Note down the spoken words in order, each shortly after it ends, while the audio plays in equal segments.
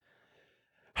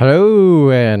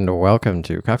Hello and welcome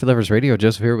to Coffee Lovers Radio.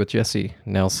 Joseph here with Jesse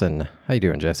Nelson. How you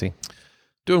doing, Jesse?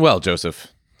 Doing well,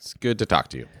 Joseph. It's good to talk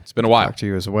to you. It's been a while. Talk to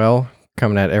you as well.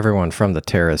 Coming at everyone from the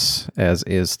terrace, as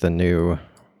is the new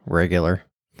regular.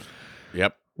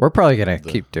 Yep. We're probably going to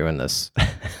keep doing this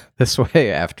this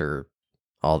way after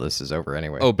all this is over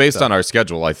anyway. Oh, based on our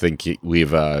schedule, I think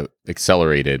we've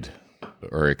accelerated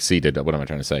or exceeded. What am I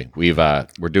trying to say?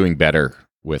 We're doing better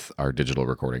with our digital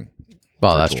recording.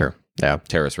 Well, that's true. Yeah.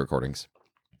 Terrace recordings.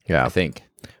 Yeah. I think.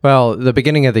 Well, the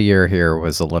beginning of the year here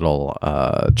was a little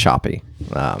choppy.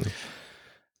 I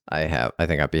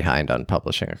think I'm behind on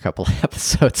publishing a couple of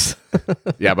episodes.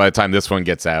 Yeah, by the time this one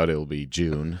gets out, it'll be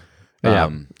June.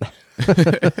 Yeah.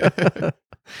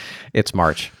 It's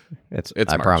March. It's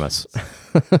I March. promise.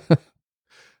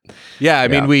 Yeah, I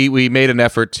mean, we made an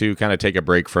effort to kind of take a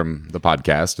break from the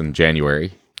podcast in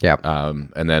January. Yeah.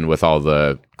 And then with all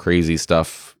the crazy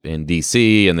stuff in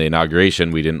DC and the inauguration,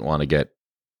 we didn't want to get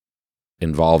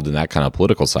involved in that kind of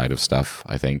political side of stuff,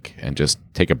 I think, and just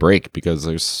take a break because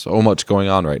there's so much going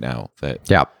on right now that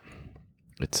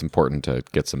it's important to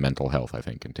get some mental health, I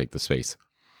think, and take the space.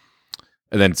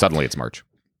 And then suddenly it's March.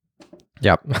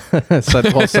 Yep.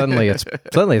 Suddenly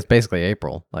it's basically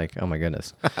April. Like, oh my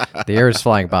goodness, the year is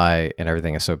flying by and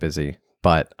everything is so busy.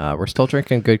 But we're still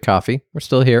drinking good coffee. We're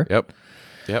still here. Yep.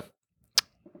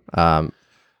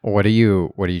 What are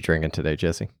you drinking today,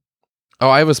 Jesse? Oh,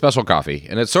 I have a special coffee,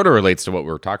 and it sort of relates to what we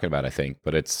were talking about, I think.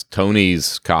 But it's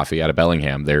Tony's Coffee out of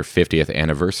Bellingham, their 50th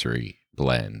anniversary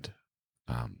blend.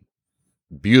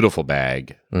 Beautiful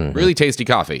bag, really tasty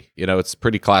coffee. You know, it's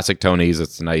pretty classic Tony's.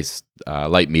 It's nice,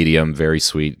 light medium, very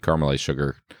sweet, caramelized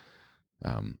sugar.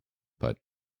 But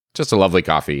just a lovely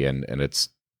coffee, and it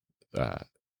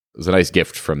was a nice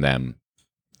gift from them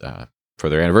for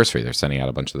their anniversary. They're sending out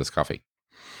a bunch of this coffee.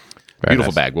 Very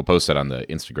Beautiful nice. bag. We'll post it on the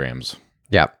Instagrams.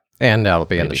 Yeah, and that'll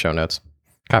be in the show notes.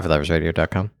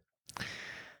 CoffeeLoversRadio.com.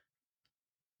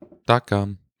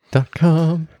 .com.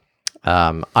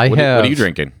 What What are you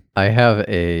drinking? I have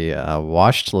a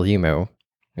washed limo,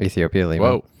 Ethiopia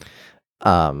limo.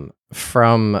 Whoa.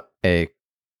 From a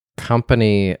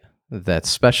company that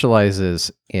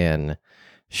specializes in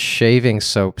shaving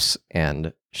soaps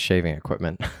and shaving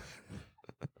equipment.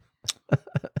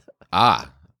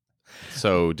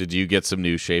 So did you get some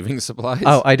new shaving supplies?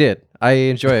 Oh, I did. I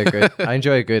enjoy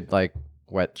a good like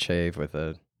wet shave with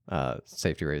a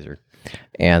safety razor.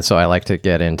 And so I like to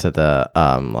get into the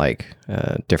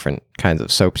different kinds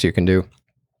of soaps you can do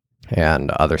and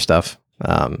other stuff.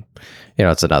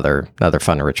 It's another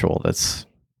fun ritual that's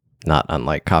not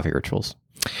unlike coffee rituals.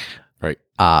 Right.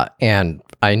 And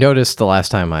I noticed the last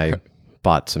time I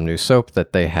bought some new soap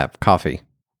that they have coffee.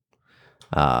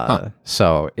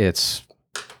 So it's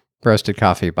roasted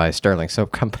coffee by Sterling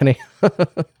Soap Company,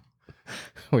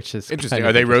 which is interesting.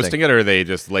 Are they roasting it or are they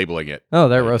just labeling it? Oh,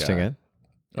 they're roasting it.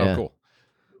 Oh, Yeah. cool.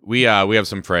 We have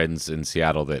some friends in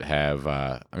Seattle that have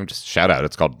I'm just shout out.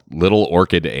 It's called Little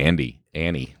Orchid Annie.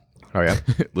 Oh yeah.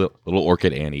 Little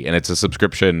Orchid Annie, and it's a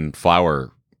subscription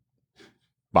flower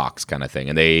box kind of thing.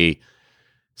 And they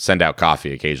send out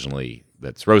coffee occasionally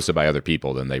that's roasted by other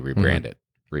people. Then they rebrand it,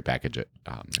 repackage it.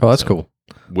 Oh, that's cool.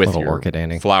 With Little your Orchid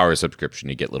Annie. flower subscription,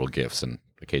 you get little gifts, and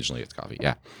occasionally it's coffee.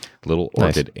 Yeah, Little Nice.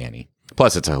 Orchid Annie.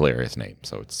 Plus, it's a hilarious name,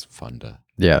 so it's fun to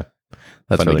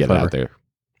That's really get clever. out there.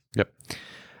 Yep.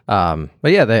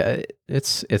 But yeah,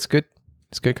 it's good.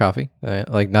 It's good coffee.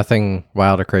 Like nothing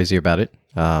wild or crazy about it.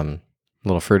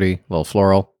 Little fruity, little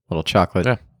floral, little chocolate.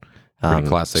 Yeah. Pretty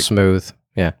classic. Smooth.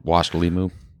 Yeah. Washed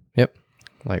limu. Yep.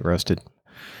 Light roasted.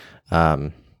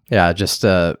 I just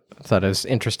thought it was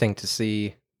interesting to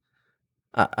see.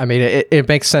 I mean, it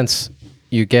makes sense.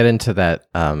 You get into that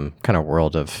kind of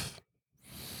world of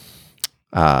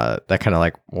that kind of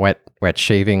like wet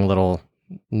shaving little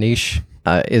niche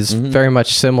is very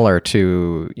much similar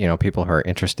to people who are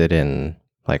interested in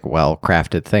like well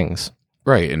crafted things,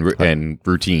 Right, and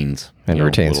routines.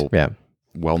 routines. Little Yeah.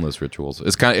 wellness rituals.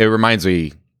 It reminds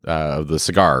me of the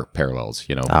cigar parallels,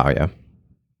 Oh yeah.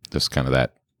 just kind of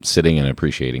that sitting and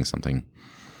appreciating something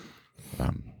goes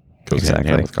hand in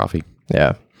hand Exactly. with coffee.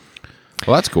 Yeah.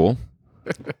 Well, that's cool.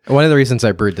 One of the reasons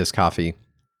I brewed this coffee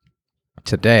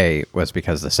today was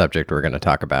because the subject we're going to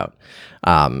talk about.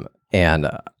 And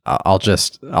I'll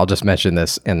just mention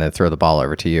this and then throw the ball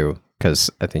over to you because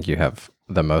I think you have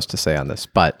the most to say on this.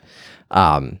 But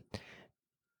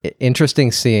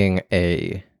interesting seeing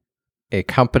a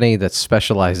company that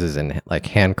specializes in like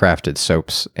handcrafted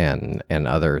soaps and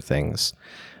other things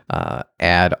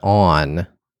add on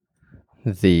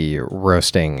the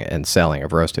roasting and selling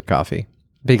of roasted coffee,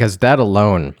 because that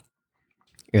alone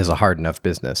is a hard enough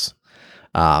business.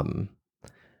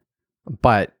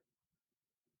 but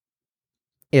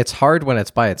it's hard when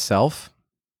it's by itself.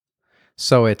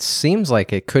 So it seems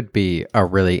like it could be a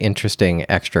really interesting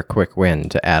extra quick win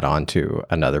to add on to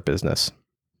another business.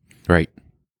 Right.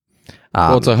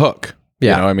 Well, it's a hook.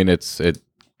 Yeah. You know, I mean, it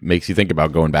makes you think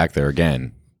about going back there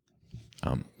again.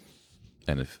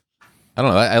 And if I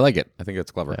don't know, I like it. I think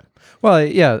it's clever. Yeah. Well,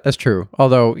 yeah, that's true.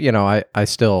 Although, you know,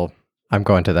 I'm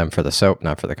going to them for the soap,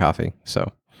 not for the coffee.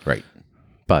 So, Right.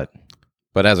 but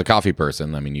as a coffee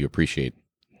person, I mean, you appreciate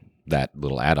that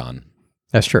little add-on.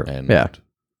 that's true. And Yeah.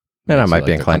 And I makes you might like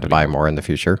be the inclined to company buy more in the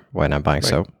future when I'm buying Right.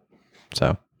 soap.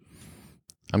 So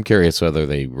I'm curious whether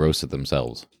they roast it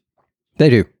themselves. they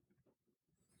do. I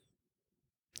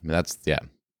mean, that's Yeah.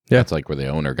 That's like where the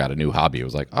owner got a new hobby. It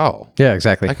was like, oh, Yeah,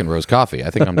 exactly. I can roast coffee. I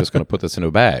think I'm just going to put this in a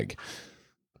bag.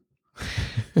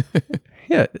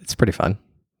 Yeah, it's pretty fun.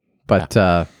 But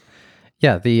the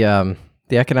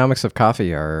economics of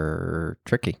coffee are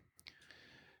tricky. They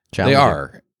Challenging.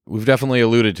 are. We've definitely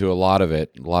alluded to a lot of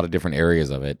it, a lot of different areas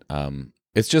of it.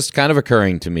 It's just kind of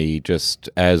occurring to me just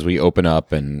as we open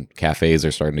up and cafes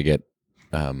are starting to get,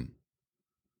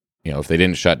 if they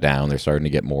didn't shut down, they're starting to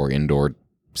get more indoor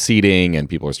seating and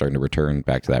people are starting to return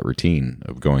back to that routine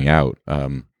of going out.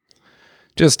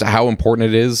 Just how important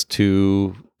it is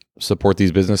to support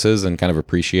these businesses and kind of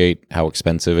appreciate how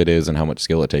expensive it is and how much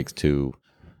skill it takes to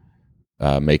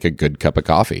make a good cup of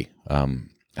coffee.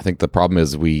 I think the problem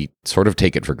is we sort of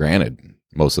take it for granted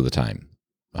most of the time.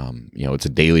 It's a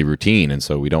daily routine, and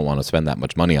so we don't want to spend that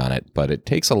much money on it. But it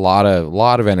takes a lot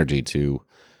of energy to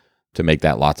make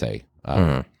that latte.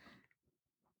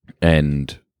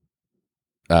 And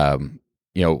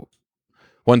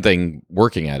one thing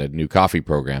working at a new coffee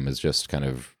program is just kind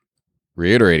of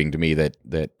reiterating to me that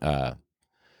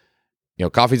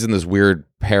coffee's in this weird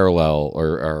parallel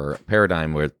or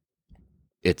paradigm where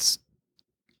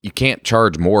you can't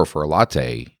charge more for a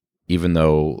latte, even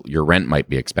though your rent might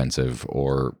be expensive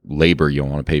or labor you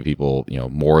want to pay people,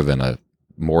 more than a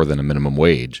minimum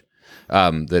wage.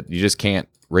 That you just can't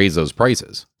raise those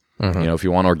prices. If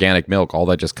you want organic milk, all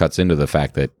that just cuts into the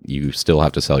fact that you still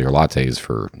have to sell your lattes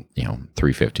for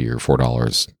 $3.50 or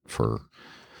 $4 for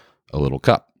a little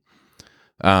cup.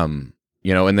 And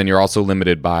then you're also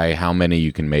limited by how many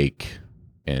you can make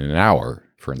in an hour,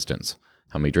 for instance,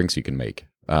 how many drinks you can make.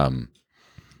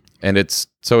 And it's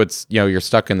you're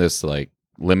stuck in this like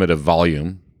limit of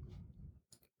volume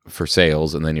for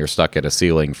sales, and then you're stuck at a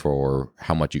ceiling for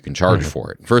how much you can charge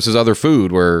for it versus other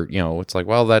food where, it's like,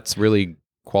 well, that's really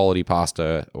quality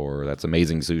pasta or that's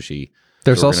amazing sushi.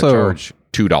 There's so we're also gonna charge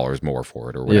 $2 more for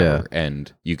it or whatever. Yeah.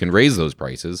 And you can raise those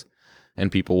prices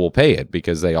and people will pay it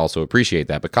because they also appreciate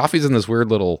that. But coffee's in this weird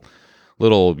little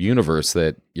universe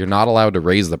that you're not allowed to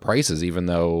raise the prices even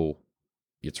though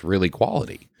it's really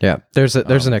quality. Yeah, there's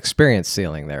an experience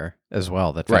ceiling there as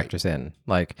well that factors in,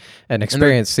 like an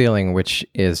experience ceiling which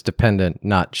is dependent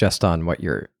not just on what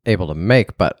you're able to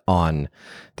make, but on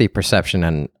the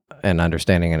perception and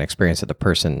understanding and experience of the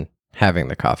person having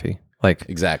the coffee. Like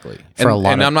exactly,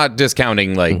 and I'm not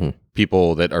discounting like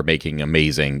people that are making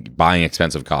buying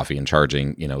expensive coffee and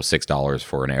charging $6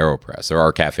 for an AeroPress. There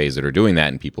are cafes that are doing that,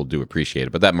 and people do appreciate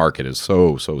it. But that market is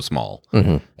so small,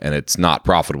 and it's not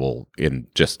profitable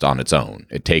just on its own.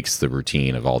 It takes the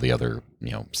routine of all the other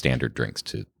standard drinks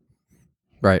to.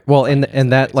 Right. Well, in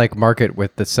that like market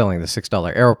with selling the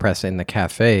 $6 AeroPress in the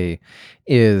cafe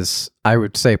is, I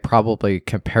would say, probably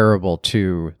comparable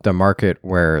to the market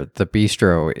where the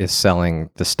bistro is selling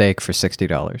the steak for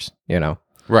 $60.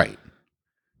 Right.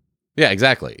 Yeah,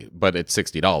 exactly. But it's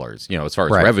 $60, as far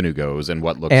as revenue goes and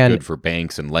what looks good for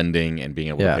banks and lending and being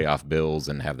able to pay off bills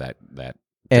and have that.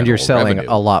 And you're selling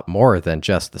revenue. a lot more than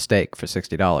just the steak for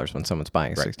 $60 when someone's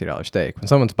buying a $60 steak. When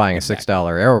someone's buying a $6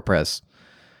 AeroPress,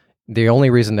 the only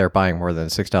reason they're buying more than a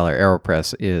 $6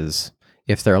 AeroPress is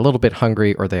if they're a little bit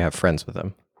hungry or they have friends with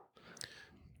them.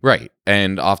 Right.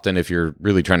 And often if you're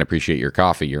really trying to appreciate your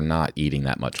coffee, you're not eating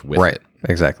that much with it.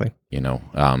 Exactly.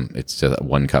 It's just a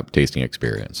one cup tasting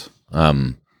experience.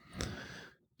 You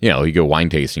go wine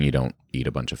tasting, you don't eat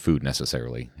a bunch of food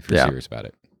necessarily if you're serious about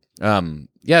it.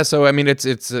 So I mean,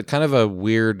 it's a kind of a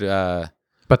weird.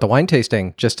 But the wine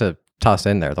tasting, just to toss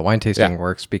in there, the wine tasting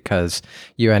works because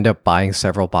you end up buying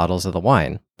several bottles of the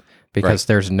wine because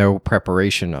there's no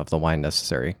preparation of the wine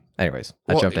necessary. Anyways,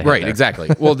 I jumped ahead. Right, there. exactly.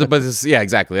 Well, but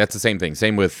exactly. That's the same thing.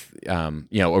 Same with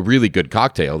a really good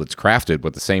cocktail that's crafted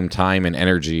with the same time and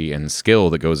energy and skill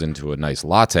that goes into a nice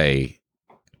latte.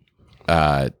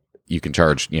 You can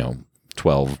charge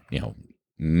 12,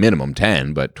 minimum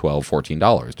 10, but $12,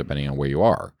 $14 depending on where you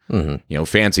are. Mm-hmm.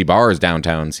 Fancy bars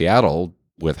downtown Seattle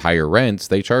with higher rents,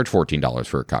 they charge $14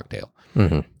 for a cocktail.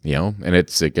 Mhm. You know, and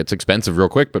it gets expensive real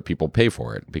quick, but people pay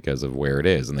for it because of where it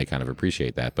is, and they kind of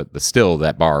appreciate that. But still,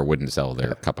 that bar wouldn't sell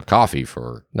their cup of coffee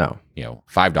for No.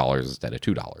 $5 instead of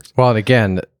 $2. Well, and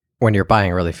again, when you're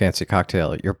buying a really fancy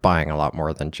cocktail, you're buying a lot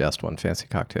more than just one fancy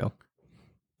cocktail.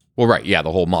 Well, right, yeah,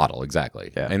 the whole model,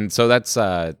 exactly. Yeah. And so that's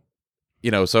so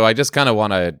I just kind of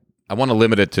want to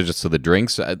limit it to the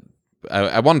drinks.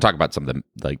 I want to talk about some of the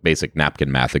like basic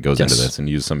napkin math that goes into this, and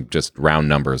use some just round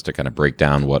numbers to kind of break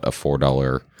down what a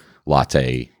 $4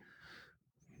 latte,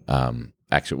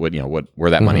 actually,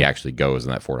 where that money actually goes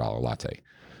in that $4 latte.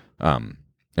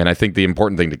 And I think the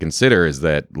important thing to consider is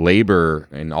that labor,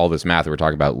 and all this math that we're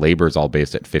talking about, labor is all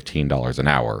based at $15 an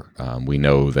hour. We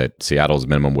know that Seattle's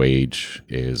minimum wage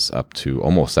is up to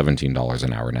almost $17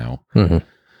 an hour now,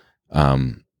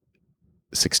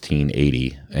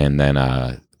 $16.80, and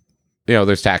then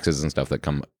there's taxes and stuff that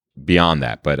come beyond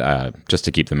that. But just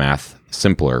to keep the math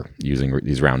simpler, using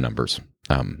these round numbers,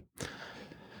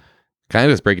 kind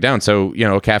of just break it down. So,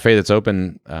 a cafe that's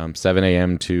open 7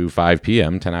 a.m. to 5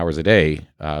 p.m., 10 hours a day,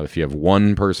 if you have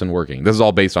one person working, this is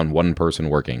all based on one person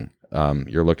working,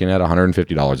 you're looking at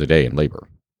 $150 a day in labor.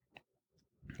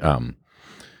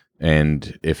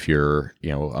 And if you're,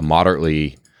 a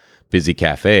moderately busy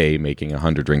cafe making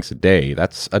 100 drinks a day,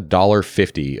 that's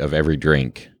 $1.50 of every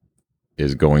drink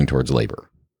is going towards labor.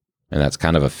 And that's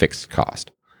kind of a fixed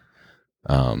cost.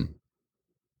 So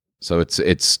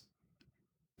it's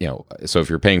so if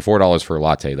you're paying $4 for a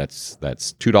latte, that's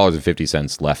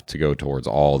 $2.50 left to go towards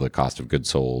all the cost of goods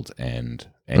sold and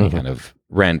any kind of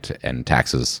rent and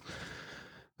taxes,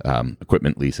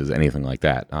 equipment leases, anything like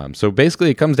that. So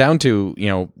basically it comes down to,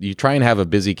 you try and have a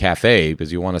busy cafe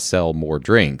because you want to sell more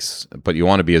drinks, but you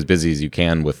want to be as busy as you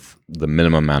can with the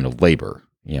minimum amount of labor,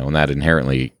 and that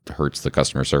inherently hurts the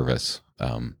customer service,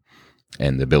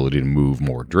 and the ability to move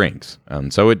more drinks.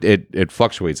 So it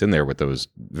fluctuates in there with those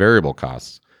variable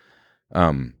costs.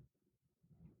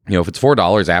 If it's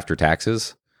 $4 after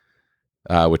taxes,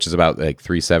 which is about like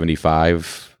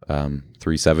 $3.75,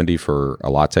 $3.70 for a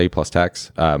latte plus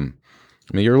tax.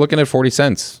 You're looking at 40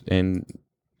 cents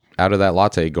out of that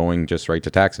latte going just right to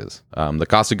taxes. The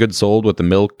cost of goods sold with the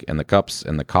milk and the cups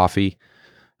and the coffee.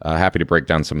 Happy to break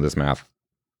down some of this math,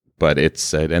 but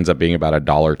it ends up being about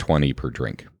 $1.20 per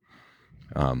drink.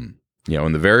 And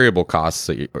the variable costs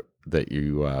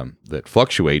that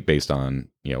fluctuate based on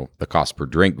the cost per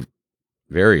drink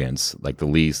variance, like the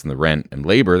lease and the rent and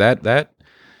labor, that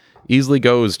easily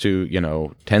goes to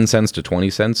 10 cents to 20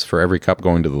 cents for every cup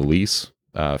going to the lease,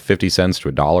 50 cents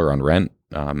to $1 on rent,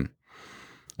 and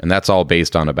that's all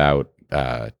based on about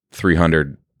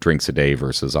 300 drinks a day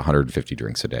versus 150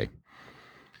 drinks a day.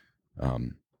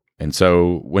 And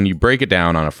so when you break it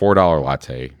down on a $4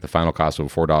 latte, the final cost of a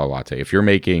 $4 latte, if you're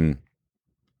making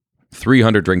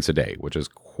 300 drinks a day, which is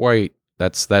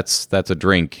that's a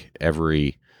drink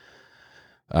every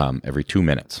 2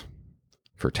 minutes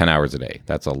for 10 hours a day.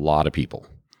 That's a lot of people.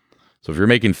 So if you're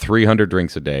making 300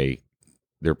 drinks a day,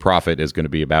 their profit is going to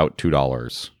be about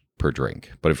 $2 per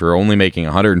drink. But if you're only making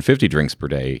 150 drinks per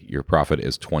day, your profit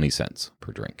is 20 cents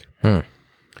per drink.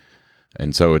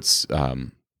 And so it's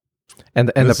and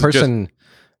the person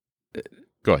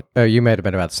go ahead. You might have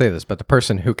been about to say this, but the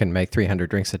person who can make 300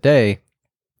 drinks a day,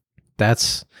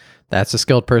 that's a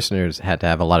skilled person who's had to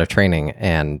have a lot of training,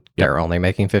 and they're only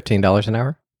making $15 an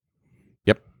hour.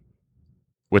 Yep.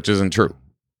 Which isn't true.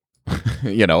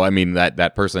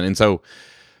 that person. And so,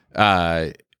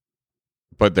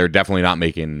 but they're definitely not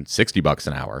making $60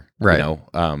 an hour. Right.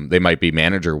 They might be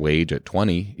manager wage at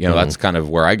 20. That's kind of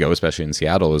where I go, especially in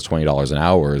Seattle, is $20 an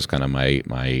hour is kind of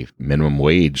my minimum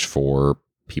wage for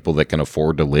people that can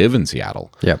afford to live in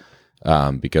Seattle. Yep.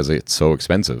 Because it's so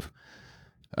expensive.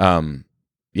 And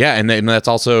that's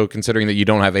also considering that you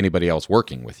don't have anybody else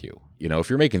working with you. If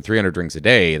you're making 300 drinks a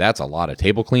day, that's a lot of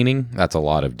table cleaning. That's a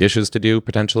lot of dishes to do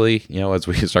potentially, as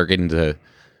we start getting to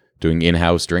doing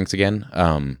in-house drinks again.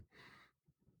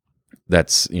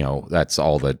 That's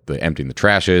all the emptying the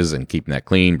trashes and keeping that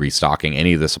clean, restocking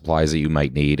any of the supplies that you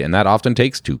might need. And that often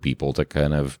takes two people to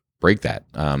kind of break that.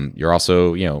 You're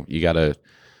also, you gotta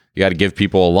give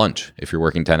people a lunch. If you're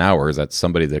working 10 hours, that's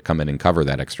somebody to come in and cover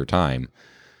that extra time.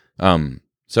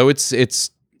 So it's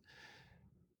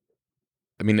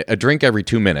a drink every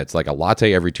 2 minutes, like a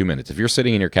latte every 2 minutes. If you're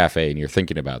sitting in your cafe and you're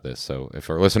thinking about this, so if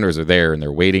our listeners are there and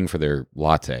they're waiting for their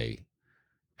latte,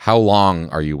 how long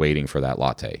are you waiting for that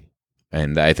latte?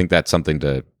 And I think that's something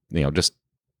to, just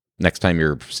next time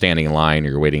you're standing in line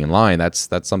or you're waiting in line, that's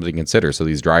something to consider. So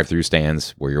these drive-through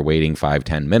stands where you're waiting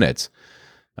 5-10 minutes,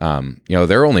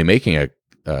 they're only making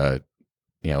a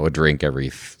drink every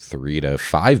 3 to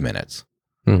 5 minutes.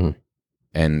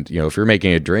 And if you're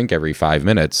making a drink every 5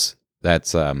 minutes,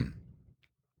 that's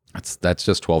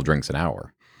just 12 drinks an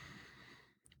hour.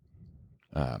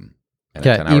 And at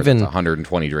 10 hours, it's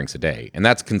 120 drinks a day. And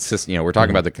that's consistent. We're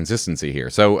talking about the consistency here.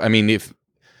 So, I mean, if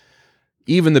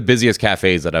even the busiest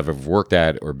cafes that I've ever worked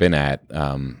at or been at,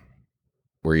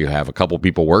 where you have a couple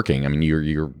people working, I mean,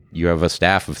 you have a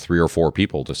staff of 3 or 4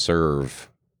 people to serve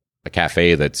a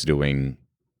cafe that's doing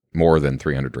more than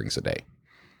 300 drinks a day.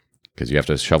 Because you have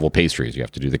to shovel pastries, you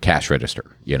have to do the cash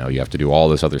register, you have to do all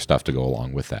this other stuff to go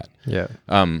along with that. Yeah.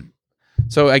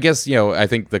 So I guess, I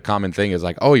think the common thing is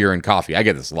like, oh, you're in coffee. I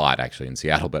get this a lot actually in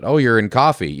Seattle, but oh, you're in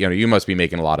coffee. You must be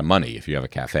making a lot of money if you have a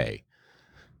cafe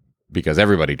because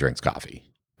everybody drinks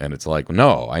coffee. And it's like,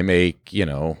 no, I make,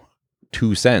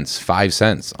 2 cents, 5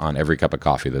 cents on every cup of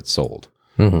coffee that's sold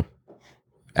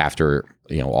after,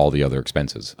 all the other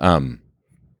expenses.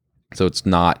 So it's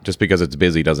not just because it's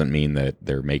busy doesn't mean that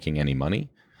they're making any money.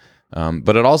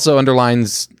 But it also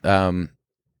underlines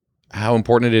how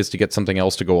important it is to get something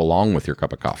else to go along with your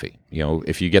cup of coffee.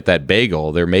 If you get that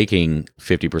bagel, they're making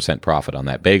 50% profit on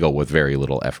that bagel with very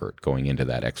little effort going into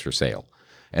that extra sale.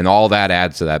 And all that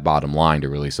adds to that bottom line to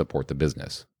really support the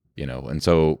business, And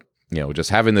so, just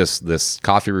having this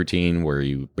coffee routine where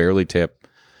you barely tip,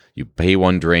 you pay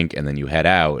one drink and then you head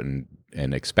out and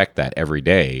expect that every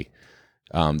day.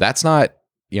 That's not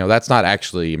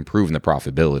actually improving the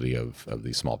profitability of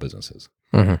these small businesses.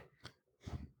 Mm-hmm.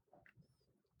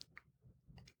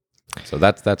 So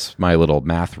that's my little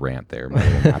math rant there, my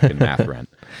little napkin math rant.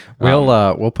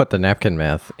 We'll put the napkin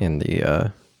math in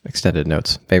the extended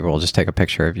notes. Maybe we'll just take a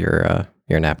picture of your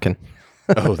napkin.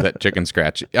 Oh, that chicken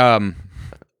scratch. I'll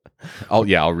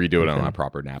redo it on a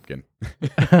proper napkin.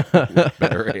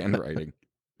 Better handwriting.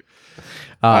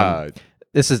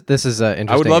 This is interesting.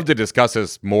 I would love to discuss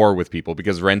this more with people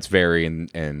because rents vary and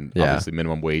obviously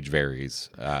minimum wage varies.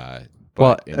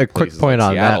 Well, a quick point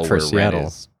on that for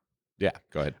Seattle. Yeah,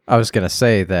 go ahead. I was going to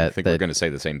say that... I think we're going to say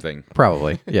the same thing.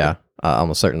 Probably, yeah,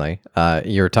 almost certainly.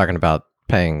 You were talking about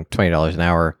paying $20 an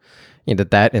hour.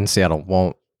 That in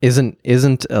Seattle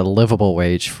isn't a livable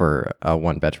wage for a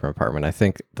one-bedroom apartment. I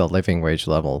think the living wage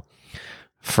level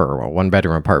for a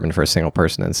one-bedroom apartment for a single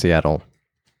person in Seattle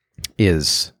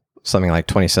is something like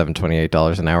 $27,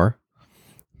 $28 an hour,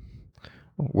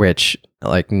 which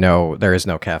there is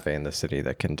no cafe in the city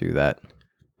that can do that.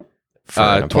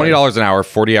 $20 an hour,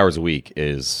 40 hours a week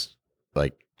is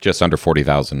like just under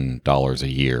 $40,000 a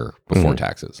year before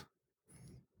taxes.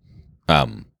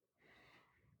 And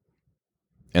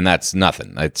that's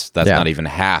nothing. That's not even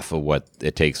half of what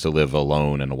it takes to live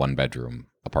alone in a one-bedroom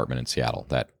apartment in Seattle.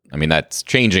 That's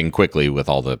changing quickly with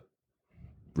all the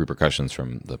repercussions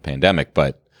from the pandemic,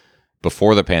 but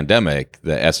before the pandemic,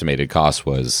 the estimated cost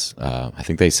was, I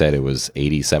think they said it was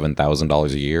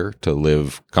 $87,000 a year to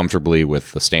live comfortably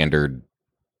with the standard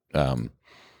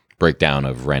breakdown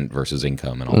of rent versus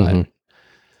income and all that.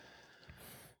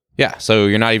 Yeah, so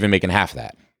you're not even making half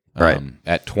that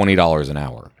at $20 an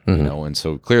hour, and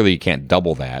so clearly you can't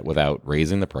double that without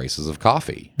raising the prices of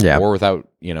coffee, or without,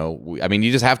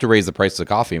 you just have to raise the prices of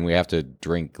coffee, and we have to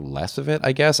drink less of it.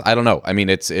 I guess I don't know. I mean,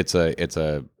 it's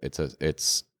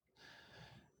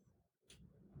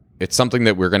something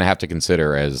that we're going to have to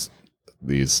consider as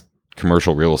these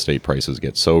commercial real estate prices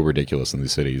get so ridiculous in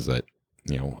these cities that,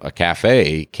 a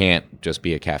cafe can't just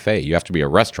be a cafe. You have to be a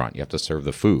restaurant. You have to serve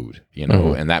the food,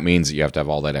 and that means you have to have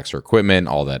all that extra equipment,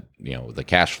 all that, the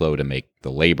cash flow to make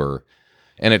the labor.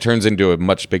 And it turns into a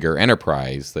much bigger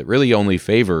enterprise that really only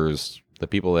favors the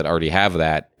people that already have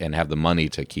that and have the money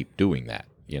to keep doing that.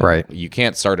 Right. You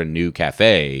can't start a new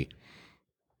cafe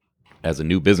as a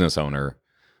new business owner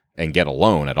and get a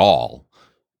loan at all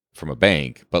from a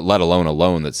bank, but let alone a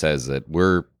loan that says that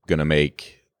we're going to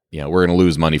make, we're going to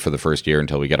lose money for the first year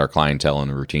until we get our clientele and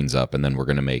the routines up. And then we're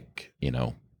going to make,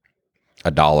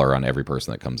 $1 on every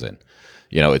person that comes in.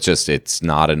 It's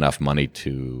not enough money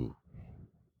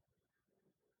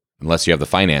unless you have the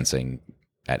financing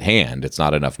at hand, it's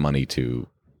not enough money to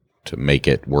make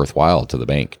it worthwhile to the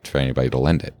bank for anybody to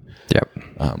lend it. Yep.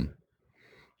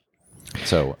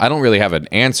 So I don't really have an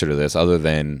answer to this other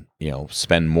than,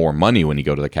 spend more money when you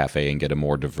go to the cafe and get a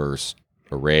more diverse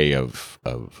array of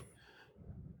products.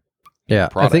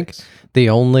 I think the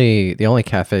only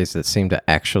cafes that seem to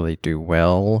actually do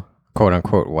well, quote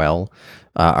unquote well,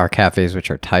 are cafes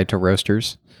which are tied to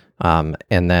roasters. And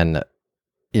then,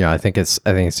 I think it's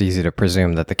easy to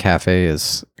presume that the cafe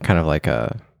is kind of like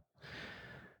a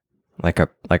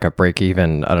break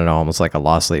even, I don't know, almost like a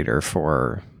loss leader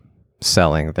for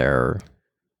selling the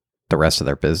rest of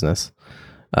their business.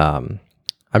 I'm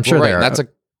sure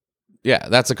yeah,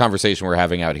 that's a conversation we're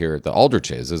having out here at the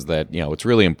Aldrich's, is that, it's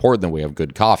really important that we have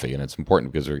good coffee, and it's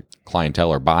important because our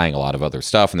clientele are buying a lot of other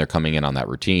stuff and they're coming in on that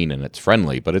routine and it's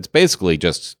friendly, but it's basically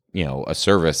just, a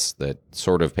service that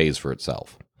sort of pays for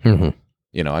itself. I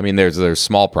mean, there's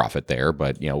small profit there,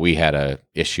 but, we had a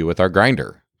issue with our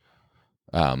grinder.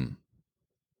 And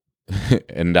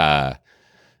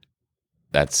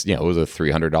that's, it was a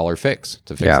 $300 fix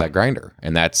to fix that grinder.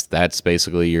 And that's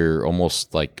basically your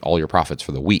almost like all your profits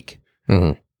for the week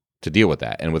to deal with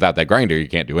that. And without that grinder, you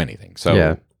can't do anything.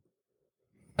 So,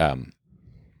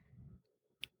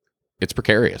 it's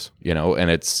precarious,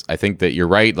 and I think that you're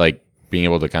right. Like being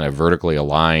able to kind of vertically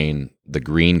align the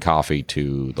green coffee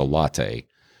to the latte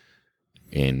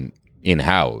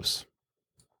in-house,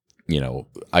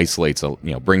 isolates,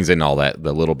 brings in all that,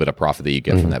 the little bit of profit that you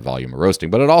get from that volume of roasting,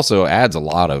 but it also adds a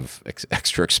lot of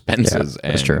extra expenses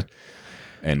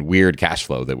and weird cash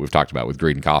flow that we've talked about with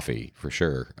green coffee for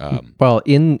sure. Well,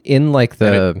 in like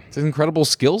it's an incredible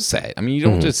skill set. I mean, you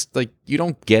don't just you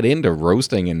don't get into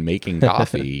roasting and making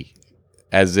coffee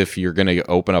as if you're going to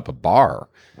open up a bar.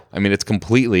 I mean, it's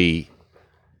completely,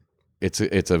 it's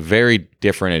a very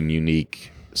different and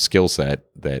unique skill set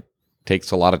that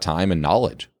takes a lot of time and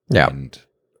knowledge. Yeah. And,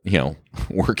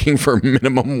 working for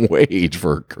minimum wage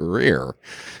for a career.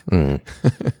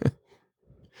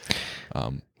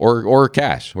 Or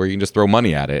cash, where you can just throw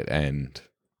money at it and,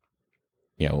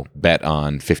 bet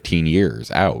on 15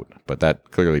 years out. But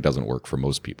that clearly doesn't work for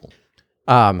most people.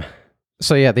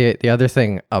 So yeah, the other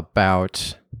thing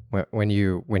about when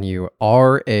you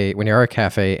are a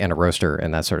cafe and a roaster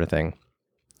and that sort of thing,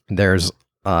 there's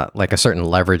like a certain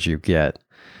leverage you get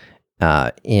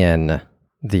in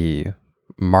the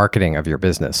marketing of your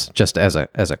business. Just as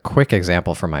a quick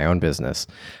example from my own business,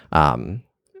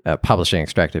 publishing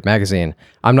Extracted Magazine.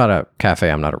 I'm not a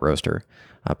cafe, I'm not a roaster,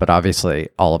 but obviously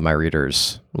all of my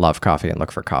readers love coffee and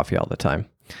look for coffee all the time.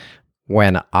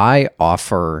 When I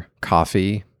offer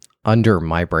coffee under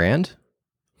my brand,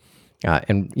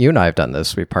 and you and I have done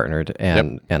this, we partnered,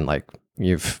 and like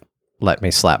you've let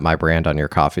me slap my brand on your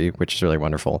coffee, which is really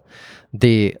wonderful.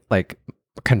 The like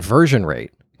conversion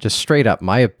rate, just straight up,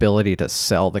 my ability to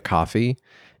sell the coffee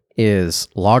is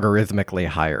logarithmically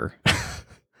higher.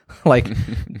 Like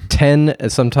 10,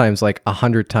 sometimes like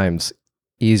 100 times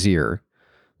easier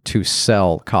to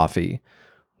sell coffee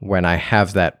when I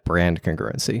have that brand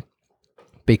congruency,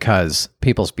 because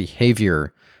people's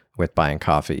behavior with buying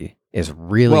coffee is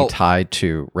really tied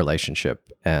to relationship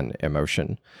and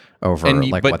emotion over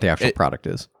what the actual product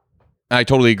is. I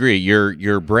totally agree.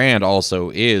 Your brand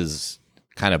also is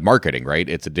kind of marketing, right?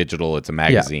 It's it's a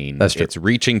magazine. Yeah, that's true. It's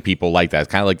reaching people like that.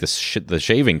 It's kind of like the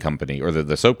shaving company or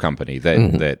the soap company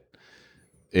that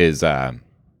is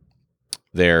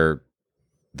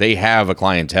they have a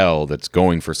clientele that's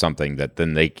going for something that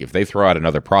then if they throw out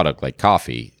another product like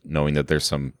coffee, knowing that there's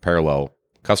some parallel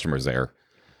customers there,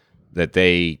 that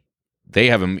they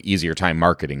have an easier time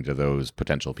marketing to those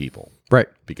potential people, right?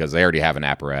 Because they already have an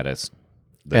apparatus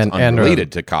that's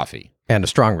unrelated to coffee and a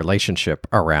strong relationship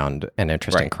around an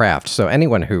interesting craft. So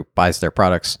anyone who buys their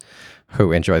products,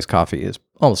 who enjoys coffee, is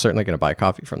almost certainly going to buy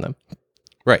coffee from them.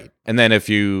 Right. And then if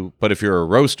you're a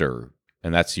roaster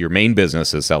and that's your main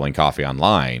business is selling coffee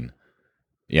online,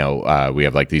 we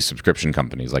have like these subscription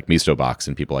companies like Misto Box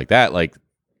and people like that. Like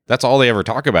that's all they ever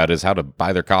talk about is how to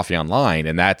buy their coffee online.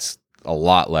 And that's a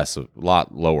lot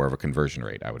lower of a conversion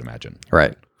rate, I would imagine.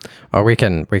 Right. Well, we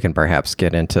can perhaps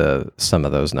get into some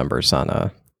of those numbers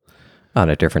on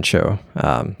a different show.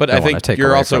 But I think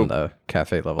you're also from the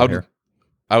cafe level here.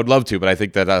 I would love to, but I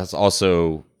think that that's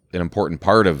also an important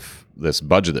part of this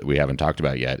budget that we haven't talked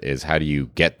about yet is how do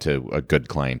you get to a good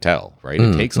clientele, right?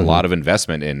 It takes a lot of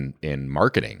investment in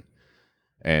marketing.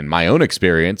 And my own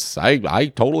experience, I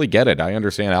totally get it. I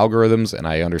understand algorithms and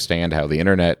I understand how the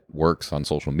internet works on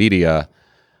social media,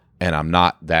 and I'm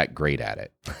not that great at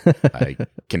it. I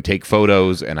can take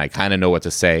photos and I kind of know what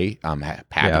to say. I'm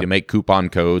happy to make coupon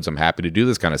codes. I'm happy to do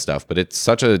this kind of stuff, but it's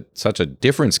such a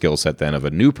different skill set than of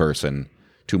a new person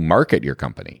to market your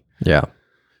company. Yeah.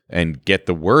 And get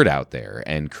the word out there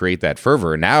and create that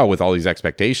fervor. Now with all these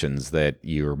expectations that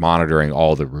you're monitoring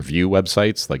all the review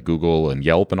websites like Google and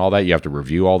Yelp and all that, you have to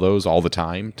review all those all the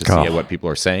time to see what people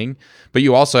are saying. But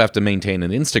you also have to maintain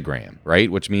an Instagram,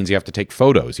 right? Which means you have to take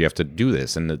photos. You have to do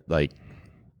this. And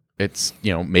it's,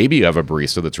 maybe you have a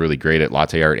barista that's really great at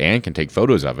latte art and can take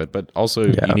photos of it, but also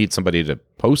you need somebody to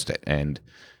post it and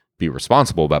be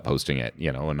responsible about posting it,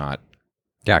 and not.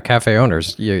 Yeah. Cafe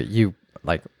owners, you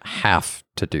like have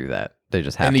to do that. They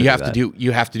just have to do that.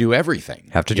 You have to do everything.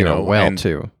 Have to do it well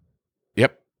too.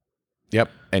 Yep. Yep.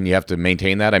 And you have to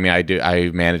maintain that. I mean, I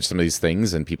manage some of these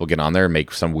things and people get on there and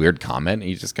make some weird comment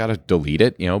and you just got to delete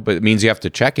it, but it means you have to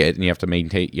check it and you have to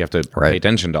pay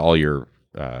attention to all your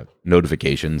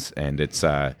notifications. And it's,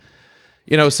 so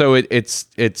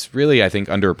it's really, I think,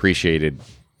 underappreciated,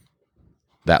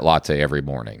 that latte every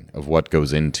morning, of what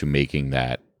goes into making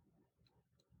that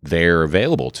there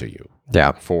available to you.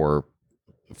 Yeah. For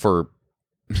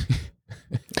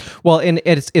Well, and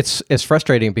it's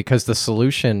frustrating because the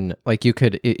solution, like you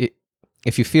could,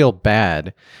 if you feel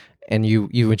bad and you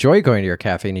enjoy going to your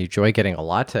cafe and you enjoy getting a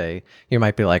latte, you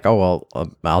might be like, oh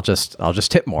well, I'll just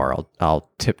tip more. I'll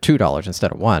tip $2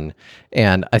 instead of $1.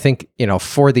 And I think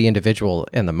for the individual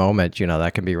in the moment,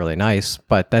 that can be really nice,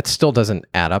 but that still doesn't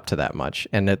add up to that much.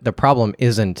 And the problem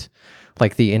isn't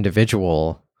like the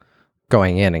individual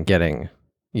going in and getting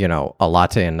a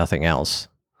latte and nothing else.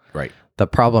 Right. The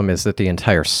problem is that the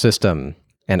entire system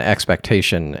and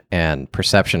expectation and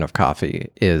perception of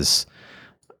coffee is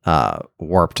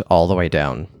warped all the way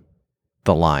down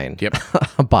the line. Yep.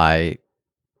 By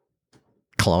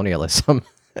colonialism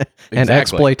and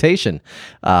exploitation.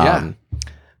 And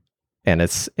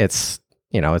it's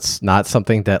not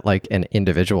something that like an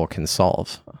individual can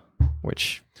solve,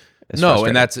 which is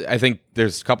and I think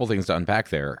there's a couple things to unpack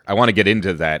there. I want to get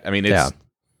into that. I mean, it's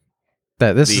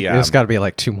there's got to be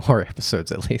like 2 more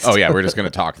episodes at least. Oh yeah, we're just going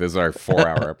to talk. This is our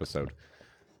 4-hour episode.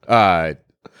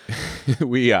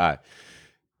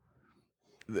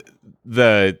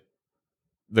 The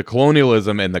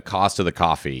colonialism and the cost of the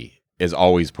coffee is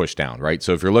always pushed down, right?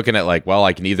 So if you're looking at like, well,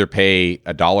 I can either pay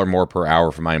 $1 more per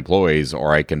hour for my employees,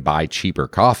 or I can buy cheaper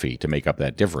coffee to make up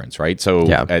that difference, right? So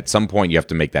at some point you have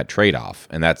to make that trade-off,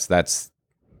 and that's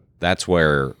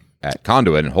where at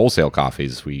Conduit and wholesale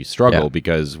coffees we struggle,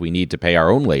 because we need to pay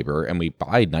our own labor and we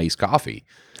buy nice coffee,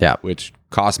 which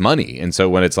costs money. And so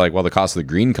when it's like, well, the cost of the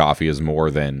green coffee is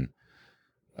more than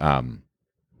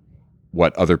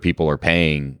what other people are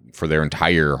paying for their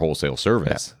entire wholesale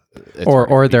service.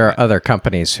 Or there are other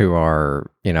companies who are,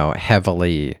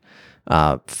 heavily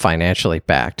financially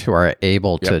backed, who are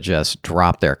able to just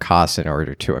drop their costs in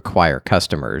order to acquire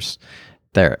customers.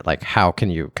 They're like, how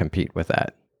can you compete with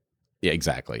that? Yeah,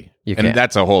 exactly.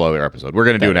 That's a whole other episode. We're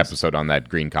going to do an episode on that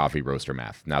green coffee roaster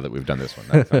math now that we've done this one.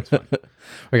 That sounds fun.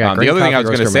 We got the other thing I was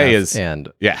going to say is and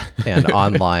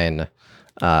online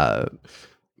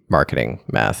marketing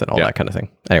math and all that kind of thing.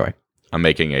 Anyway, I'm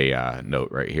making a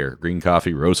note right here. Green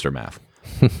coffee roaster math.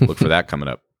 Look for that coming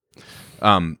up.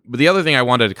 But the other thing I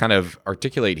wanted to kind of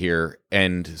articulate here,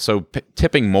 and so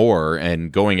tipping more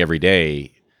and going every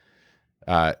day,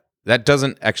 that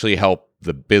doesn't actually help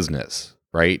the business,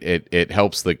 right? It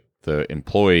helps the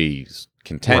employees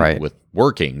content with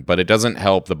working, but it doesn't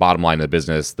help the bottom line of the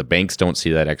business. The banks don't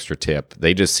see that extra tip.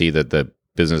 They just see that the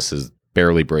business is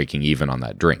barely breaking even on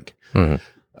that drink.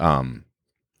 Mm-hmm.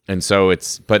 And so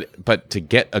it's, but to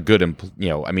get a good,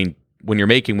 I mean, when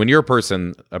you're a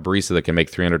person, a barista that can make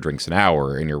 300 drinks an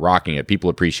hour and you're rocking it, people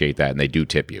appreciate that and they do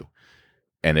tip you.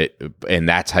 And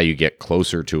that's how you get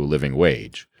closer to a living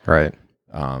wage. Right.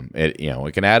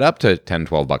 It can add up to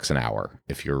 $10-12 an hour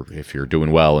if you're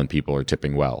doing well and people are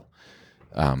tipping well.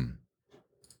 And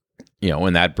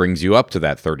that brings you up to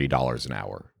that $30 an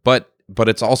hour. But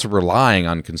it's also relying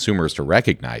on consumers to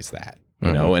recognize that,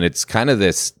 and it's kind of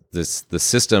the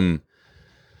system.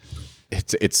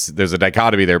 There's a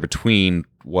dichotomy there between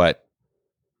what,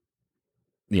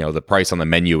 the price on the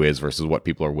menu is versus what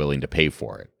people are willing to pay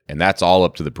for it. And that's all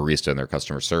up to the barista and their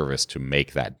customer service to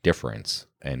make that difference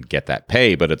and get that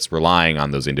pay. But it's relying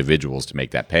on those individuals to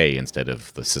make that pay instead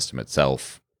of the system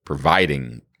itself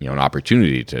providing, an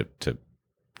opportunity to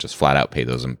just flat out pay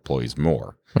those employees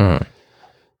more.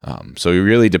 So you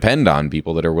really depend on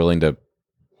people that are willing to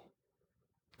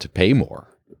pay more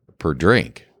per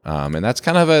drink. And that's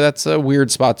kind of that's a weird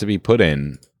spot to be put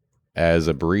in as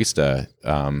a barista.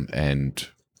 And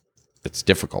it's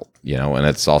difficult, and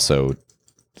it's also,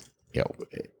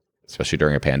 especially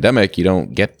during a pandemic, you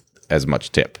don't get as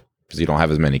much tip because you don't have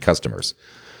as many customers.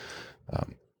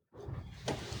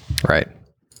 Right.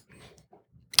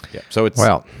 Yeah. So it's,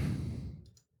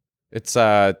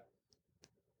 I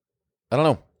don't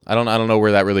know. I don't know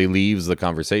where that really leaves the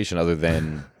conversation other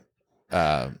than,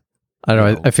 I don't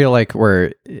know. I feel like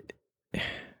I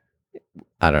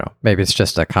don't know. Maybe it's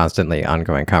just a constantly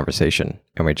ongoing conversation,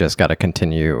 and we just got to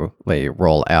continually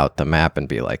roll out the map and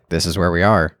be like, "This is where we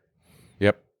are."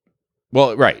 Yep.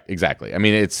 Well, right. Exactly. I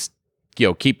mean, it's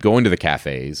keep going to the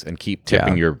cafes and keep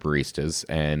tipping your baristas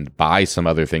and buy some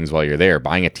other things while you're there.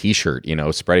 Buying a T-shirt,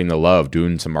 spreading the love,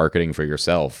 doing some marketing for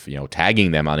yourself.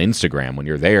 Tagging them on Instagram when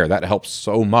you're there. That helps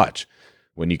so much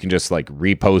when you can just like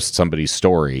repost somebody's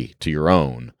story to your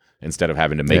own instead of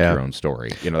having to make Yeah. your own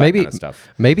story. That Maybe- kind of stuff.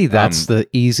 Maybe that's the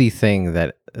easy thing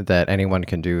that anyone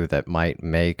can do that might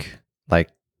make like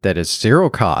that is zero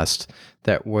cost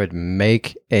that would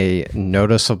make a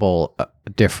noticeable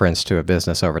difference to a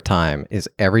business over time is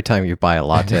every time you buy a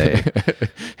latte,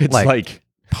 It's like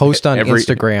post on every-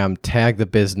 Instagram, tag the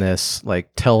business, like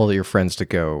tell your friends to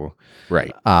go.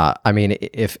 right. I mean,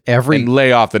 if every And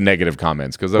lay off the negative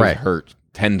comments because those Right. hurt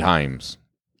 10 times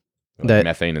like That-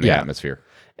 methane in the yeah. atmosphere.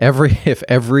 if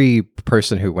every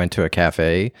person who went to a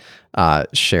cafe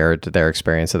shared their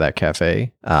experience of that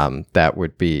cafe, that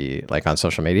would be like on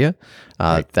social media,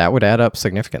 that would add up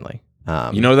significantly.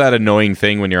 That annoying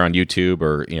thing when you're on YouTube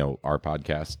or our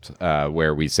podcast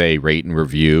where we say rate and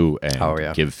review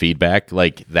and give feedback,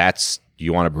 like that's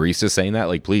you want a barista saying that,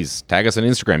 like please tag us on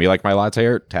Instagram. You like my latte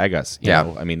art? Tag us. You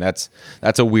know? I mean that's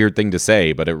a weird thing to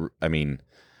say, but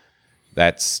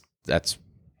that's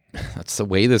the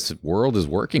way this world is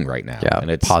working right now. Yeah, and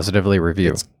it's positively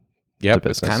review.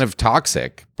 It's kind of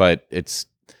toxic, but it's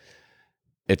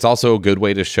also a good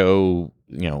way to show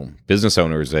business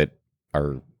owners that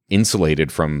are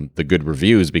insulated from the good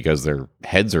reviews because their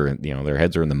heads are in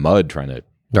the mud trying to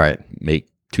make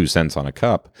 2 cents on a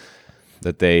cup.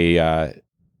 That they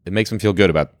it makes them feel good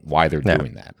about why they're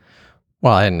doing that.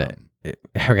 Well, and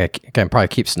I can probably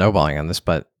keep snowballing on this,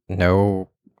 but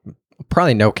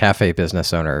probably no cafe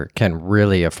business owner can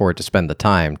really afford to spend the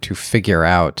time to figure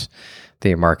out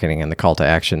the marketing and the call to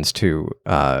actions to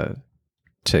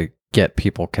get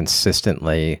people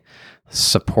consistently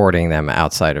supporting them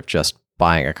outside of just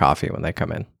buying a coffee when they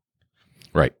come in.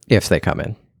 Right. If they come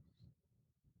in.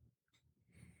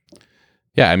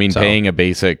 Yeah, I mean, paying a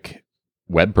basic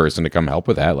web person to come help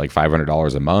with that, like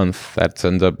 $500 a month, that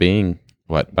ends up being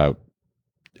about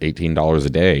 $18 a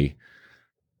day.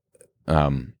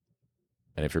 And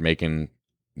if you're making,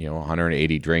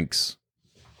 180 drinks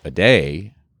a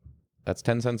day, that's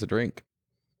 10 cents a drink.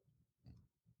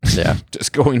 Yeah.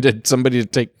 Just going to somebody to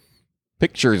take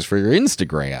pictures for your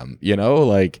Instagram,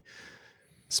 like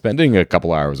spending a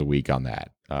couple hours a week on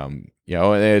that. And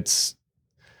it's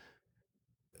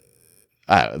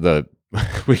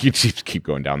we could just keep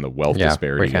going down the wealth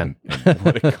disparity and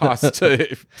what it costs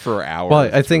for hours. Well,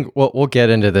 I think we'll get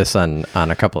into this on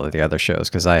a couple of the other shows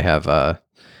because I have I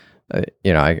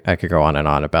could go on and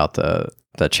on about the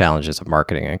challenges of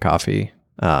marketing and coffee,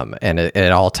 and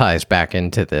it all ties back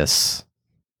into this.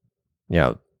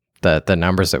 The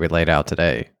numbers that we laid out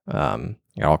today.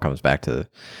 It all comes back to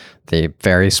the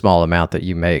very small amount that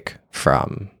you make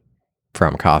from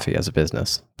coffee as a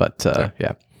business. But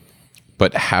yeah.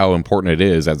 But how important it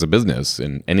is as a business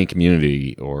in any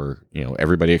community, or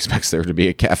everybody expects there to be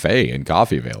a cafe and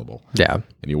coffee available. Yeah,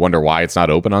 and you wonder why it's not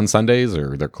open on Sundays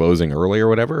or they're closing early or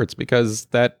whatever. It's because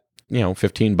that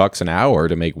 $15 an hour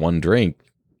to make one drink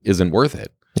isn't worth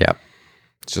it. Yeah,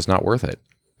 it's just not worth it.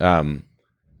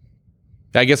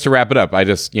 I guess to wrap it up, I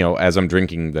just as I'm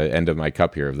drinking the end of my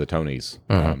cup here of the Tony's,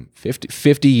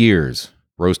 50 years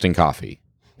roasting coffee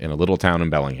in a little town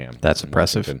in Bellingham. That's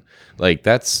impressive. Washington. Like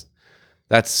that's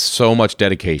so much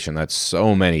dedication. That's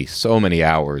so many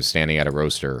hours standing at a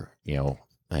roaster,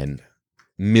 and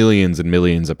millions and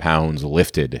millions of pounds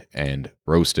lifted and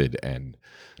roasted and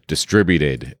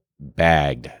distributed,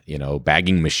 bagged,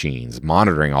 bagging machines,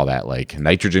 monitoring all that, like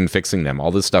nitrogen fixing them,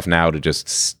 all this stuff now to just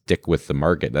stick with the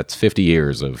market. That's 50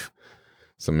 years of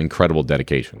some incredible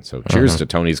dedication. So cheers to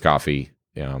Tony's Coffee.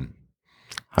 I'm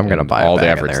going to buy all the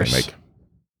efforts they make.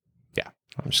 Yeah.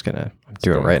 I'm just going to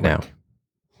do it right now.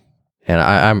 And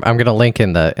I'm going to link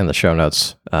in the show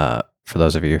notes for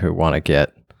those of you who want to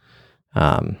get.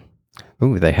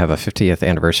 They have a 50th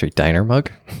anniversary diner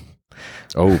mug.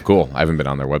 Oh, cool! I haven't been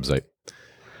on their website.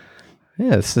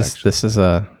 Yeah, this is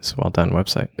a well done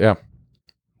website. Yeah,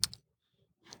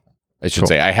 I should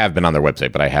say I have been on their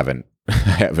website, but I haven't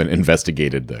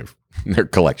investigated their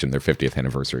collection, their 50th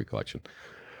anniversary collection.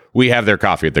 We have their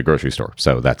coffee at the grocery store,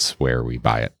 so that's where we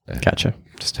buy it. Gotcha.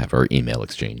 Just have our email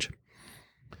exchange.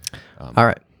 All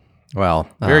right. Well,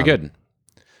 very good.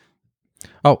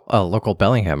 Oh, a local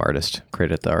Bellingham artist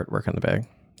created the artwork on the bag.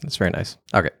 That's very nice.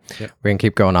 Okay. Yep. We can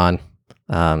keep going on.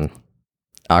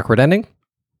 Awkward ending?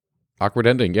 Awkward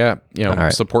ending, yeah.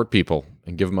 Right. Support people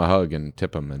and give them a hug and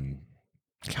tip them. And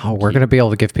we're going to be able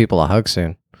to give people a hug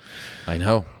soon. I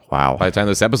know. Wow. By the time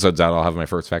this episode's out, I'll have my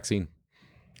first vaccine.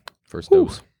 First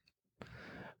dose.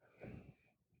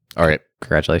 All right.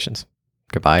 Congratulations.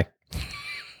 Goodbye.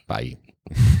 Bye.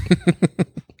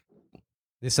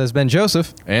 This has been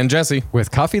Joseph And Jesse.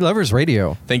 with Coffee Lovers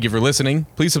Radio. Thank you for listening.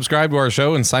 Please subscribe to our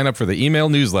show and sign up for the email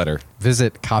newsletter.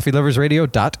 Visit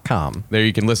coffeeloversradio.com. There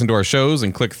you can listen to our shows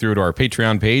and click through to our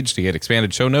Patreon page to get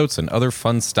expanded show notes and other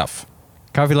fun stuff.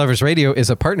 Coffee Lovers Radio is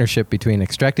a partnership between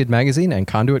Extracted Magazine and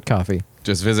Conduit Coffee.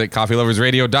 Just visit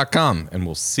coffeeloversradio.com and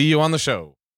we'll see you on the show.